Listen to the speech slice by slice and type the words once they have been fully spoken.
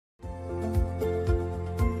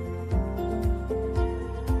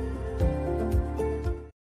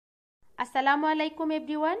আসসালামু আলাইকুম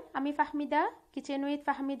এভরিওয়ান, আমি ফাহমিদা কিচেন উইথ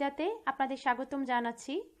ফাহমিদাতে আপনাদের স্বাগতম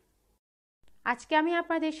জানাচ্ছি। আজকে আমি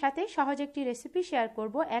আপনাদের সাথে সহজ একটি রেসিপি শেয়ার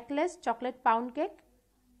করব, এগলেস চকলেট পাউন্ড কেক।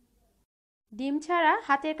 ডিম ছাড়া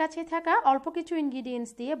হাতের কাছে থাকা অল্প কিছু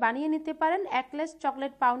ইনগ্রিডিয়েন্টস দিয়ে বানিয়ে নিতে পারেন এগলেস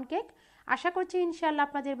চকলেট পাউন্ড কেক। আশা করছি ইনশাআল্লাহ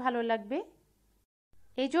আপনাদের ভালো লাগবে।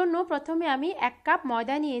 এই জন্য প্রথমে আমি 1 কাপ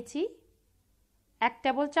ময়দা নিয়েছি, 1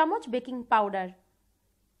 টেবিল চামচ বেকিং পাউডার,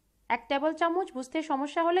 1 টেবিল চামচ বুঝতে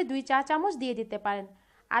সমস্যা হলে 2 চা চামচ দিয়ে দিতে পারেন,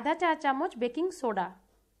 আধা চা চামচ বেকিং সোডা।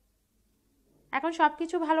 এখন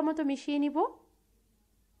সবকিছু ভালো মতো মিশিয়ে নিব।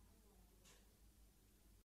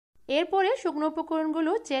 এরপরে শুকনো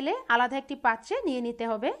উপকরণগুলো চেলে আলাদা একটি পাত্রে নিয়ে নিতে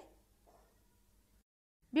হবে।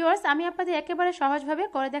 ভিউয়ার্স, আমি আপনাদের একেবারে সহজভাবে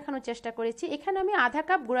করে দেখানোর চেষ্টা করেছি। এখানে আমি আধা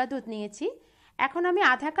কাপ গুঁড়া দুধ নিয়েছি, এখন আমি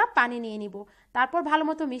আধা কাপ পানি নিয়ে নিব, তারপর ভালো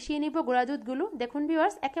মতো মিশিয়ে নিব গুঁড়া দুধগুলো। দেখুন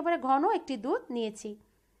ভিউয়ার্স, একেবারে ঘন একটি দুধ নিয়েছি।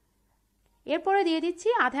 এরপরে দিয়ে দিচ্ছি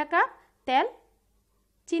আধা কাপ তেল,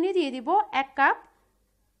 চিনি দিয়ে দিব 1 কাপ,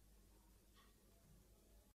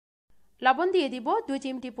 লবণ দিয়ে দিব 2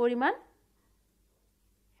 চিমটি পরিমাণ।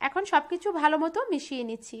 এখন সবকিছু ভালো মতো মিশিয়ে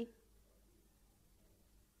নিচ্ছি।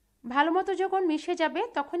 ভালো মতো যখন মিশে যাবে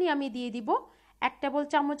তখনই আমি দিয়ে দিব 1 টেবিল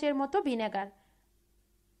চামচের মতো ভিনেগার।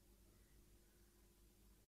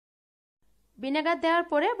 ভিনেগার দেওয়ার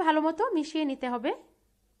পরে ভালো মতো মিশিয়ে নিতে হবে।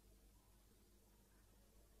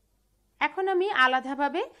 এখন আমি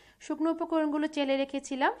আলাদাভাবে শুকনো উপকরণগুলো চেলে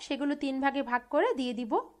রেখেছিলাম, সেগুলো 3 ভাগে ভাগ করে দিয়ে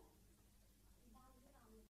দিব।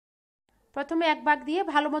 প্রথমে 1 ভাগ দিয়ে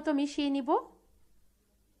ভালো মতো মিশিয়ে নিব।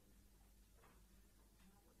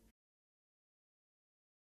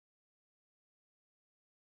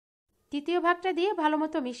 দ্বিতীয় ভাগটা দিয়ে ভালো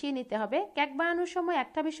মতো মিশিয়ে নিতে হবে। কেক বানানোর সময়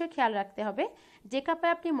একটা বিষয় খেয়াল রাখতে হবে, যে কাপে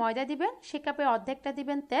আপনি ময়দা দিবেন সে কাপের অর্ধেকটা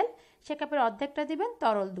দিবেন তেল, সে কাপের অর্ধেকটা দিবেন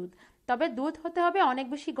তরল দুধ। তবে দুধ হতে হবে অনেক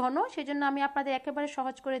বেশি ঘন, সেজন্য আমি আপনাদের একেবারে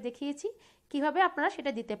সহজ করে দেখিয়েছি কিভাবে আপনারা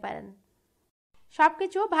সেটা দিতে পারেন।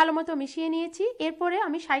 সবকিছু ভালো মতো মিশিয়ে নিয়েছি। এরপরে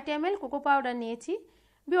আমি 60 ml কোকো পাউডার নিয়েছি।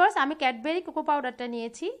 ভিউয়ার্স, আমি ক্যাডবেরি কোকো পাউডারটা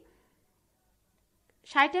নিয়েছি।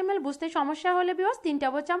 60 ml বুঝতে সমস্যা হলে ভিউয়ার্স 3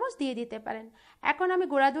 টেবিল চামচ দিয়ে দিতে পারেন। এখন আমি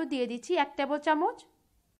গুঁড়া দুধ দিয়ে দিচ্ছি 1 টেবিল চামচ।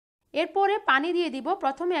 এরপরে পানি দিয়ে দিব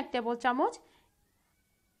প্রথমে 1 টেবিল চামচ।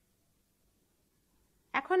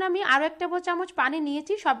 এখন আমি আরও 1 টেবিল চামচ পানি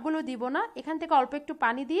নিয়েছি, সবগুলো দিব না, এখান থেকে অল্প একটু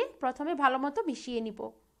পানি দিয়ে প্রথমে ভালো মতো মিশিয়ে নিব।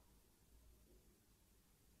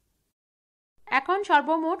 এখন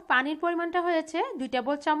সর্বমোট পানির পরিমাণটা হয়েছে 2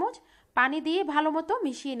 টেবিল চামচ। পানি দিয়ে ভালো মতো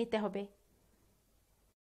মিশিয়ে নিতে হবে।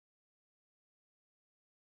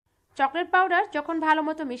 চকলেট পাউডার যখন ভালো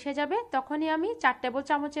মতো মিশে যাবে তখনই আমি 4 টেবিল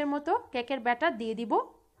চামচের মতো কেকের ব্যাটার দিয়ে দিব।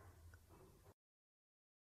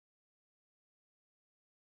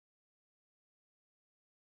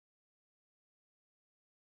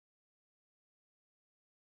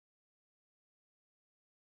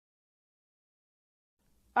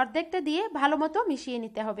 অর্ধেকটা দিয়ে ভালো মতো মিশিয়ে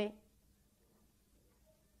নিতে হবে।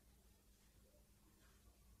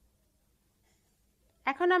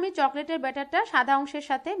 এখন আমি চকলেটের ব্যাটারটা সাদা অংশের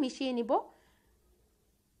সাথে মিশিয়ে নিব।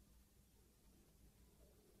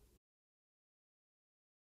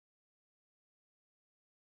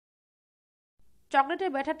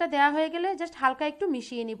 চকলেটের ব্যাটারটা দেওয়া হয়ে গেলে জাস্ট হালকা একটু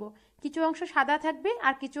মিশিয়ে নিব। কিছু অংশ সাদা থাকবে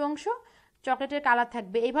আর কিছু অংশ চকলেটের কালার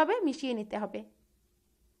থাকবে, এইভাবে মিশিয়ে নিতে হবে।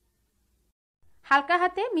 হালকা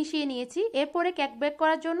হাতে মিশিয়ে নিয়েছি। এরপরে কেক বেক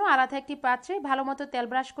করার জন্য আলাদা একটি পাত্রে ভালো মতো তেল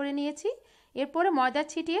ব্রাশ করে নিয়েছি। এরপরে ময়দা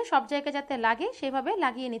ছিটিয়ে সব জায়গায় যাতে লাগে সেভাবে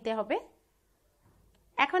লাগিয়ে নিতে হবে।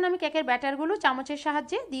 এখন আমি কেকের ব্যাটারগুলো চামচের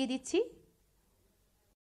সাহায্যে দিয়ে দিচ্ছি।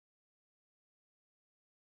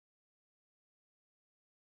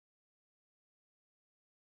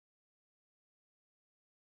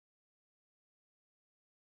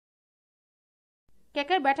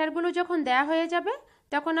 কেকের ব্যাটারগুলো যখন দেয়া হয়ে যাবে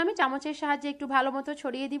তখন আমি চামচের সাহায্যে একটু ভালো মতো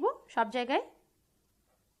ছড়িয়ে দিব সব জায়গায়।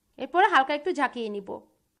 এরপরে হালকা একটু ঝাঁকিয়ে নিব।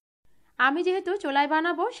 আমি যেহেতু চুলায়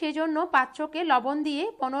বানাবো সেজন্য পাত্রকে লবণ দিয়ে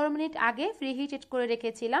 15 মিনিট আগে প্রিহিট করে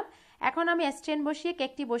রেখেছিলাম। এখন আমি স্ট্যান্ড বসিয়ে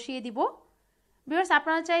কেকটি বসিয়ে দিব। ভিউয়ার্স,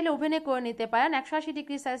 আপনারা চাইলে ওভেনে করে নিতে পারেন। 180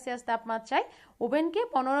 ডিগ্রি সেলসিয়াস তাপমাত্রায় ওভেনকে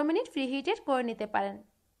 15 মিনিট প্রিহিটেড করে নিতে পারেন।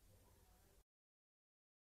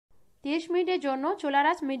 30 মিনিটের জন্য চুলার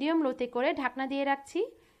আঁচ মিডিয়াম লোতে করে ঢাকনা দিয়ে রাখছি।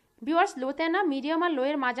 ভিউয়ার্স, লোতে না, মিডিয়াম আর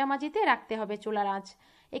লোয়ের মাঝামাঝিতে রাখতে হবে চুলার আঁচ।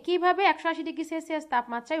 একইভাবে 180 ডিগ্রি সেলসিয়াস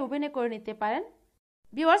তাপমাত্রায় ওভেনে করে নিতে পারেন।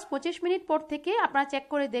 ভিউয়ার্স, 25 মিনিট পর থেকে আপনারা চেক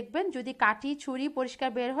করে দেখবেন, যদি কাঠি ছুরি পরিষ্কার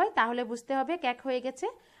বের হয় তাহলে বুঝতে হবে কেক হয়ে গেছে।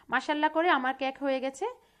 মাশাআল্লাহ করে আমার কেক হয়ে গেছে।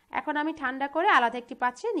 এখন আমি ঠান্ডা করে আলাদা একটি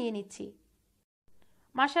পাত্রে নিয়ে নিচ্ছি।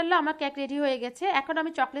 মাশাআল্লাহ, আমার কেক রেডি হয়ে গেছে। এখন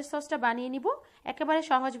আমি চকলেট সসটা বানিয়ে নিব একেবারে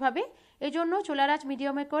সহজভাবে। এই জন্য চুলার আঁচ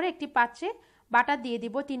মিডিয়ামে করে একটি পাত্রে বাটার দিয়ে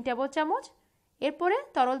দিব 3 টেবিল চামচ। এরপরে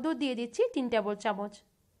তরল দুধ দিয়ে দিচ্ছি 3 টেবিল চামচ।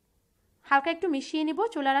 হালকা একটু মিশিয়ে নিব,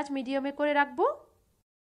 চুলার আঁচ মিডিয়ামে করে রাখবো।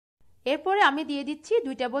 এরপরে আমি দিয়ে দিচ্ছি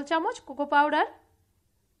 2 টেবিল চামচ কোকো পাউডার।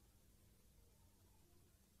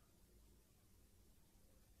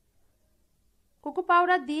 কোকো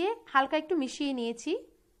পাউডার দিয়ে হালকা একটু মিশিয়ে নিয়েছি।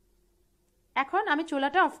 এখন আমি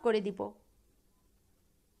চুলাটা অফ করে দিব।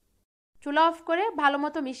 চুলা অফ করে ভালো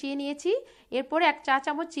মতো মিশিয়ে নিয়েছি। এরপরে 1 চা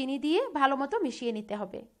চামচ চিনি দিয়ে ভালো মতো মিশিয়ে নিতে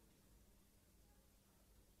হবে।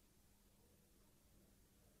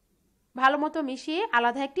 ভালো মতো মিশিয়ে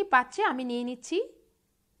আলাদা একটি পাত্রে আমি নিয়ে নিচ্ছি।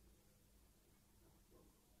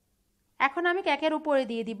 এখন আমি কেকের উপরে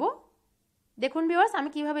দিয়ে দিব। দেখুন ভিউয়ার্স আমি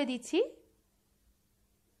কিভাবে দিচ্ছি।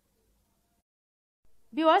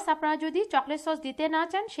 ভিউয়ার্স আপনারা যদি চকলেট সস দিতে না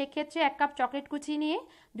চান সেক্ষেত্রে 1 কাপ চকলেট কুচি নিয়ে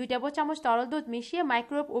 2 টেবিল চামচ তরল দুধ মিশিয়ে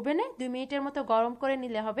মাইক্রোওয়েভ ওভেনে 2 মিনিটের মতো গরম করে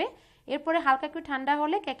নিলে হবে। এরপরে হালকা একটু ঠান্ডা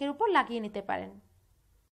হলে কেকের উপর লাগিয়ে নিতে পারেন।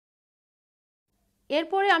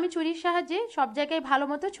 এরপরে আমি ছুরির সাহায্যে সব জায়গায় ভালো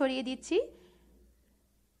মতো ছড়িয়ে দিচ্ছি।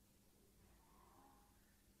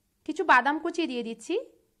 কিছু বাদাম কুচি দিয়ে দিচ্ছি।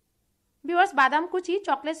 ভিউয়ার্স বাদাম কুচি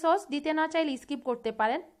চকলেট সস দিতে না চাইলে স্কিপ করতে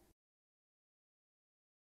পারেন।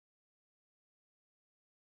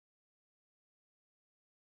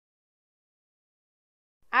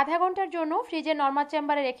 আধা ঘন্টার জন্য ফ্রিজে নরমাল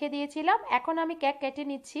চেম্বারে রেখে দিয়েছিলাম। এখন আমি কেক কেটে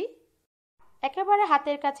নিচ্ছি। একেবারে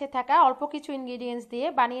হাতের কাছে থাকা অল্প কিছু ইনগ্রেডিয়েন্টস দিয়ে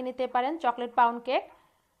বানিয়ে নিতে পারেন চকলেট পাউন্ড কেক।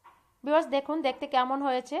 ভিউয়ার্স দেখুন দেখতে কেমন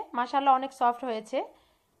হয়েছে, মাশাআল্লাহ অনেক সফট হয়েছে,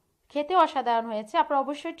 খেতেও অসাধারণ হয়েছে। আপনারা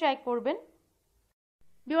অবশ্যই ট্রাই করবেন।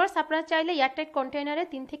 ভিউয়ার্স আপনারা চাইলে এয়ারটাইট কন্টেইনারে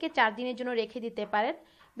 3 থেকে 4 দিনের জন্য রেখে দিতে পারেন।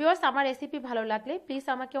 ভিউয়ার্স আমার রেসিপি ভালো লাগলে প্লিজ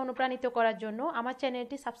আমাকে অনুপ্রাণিত করার জন্য আমার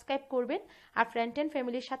চ্যানেলটি সাবস্ক্রাইব করবেন আর ফ্রেন্ড এন্ড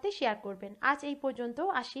ফ্যামিলির সাথে শেয়ার করবেন। আজ এই পর্যন্ত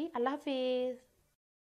আসি, আল্লাহ হাফেজ।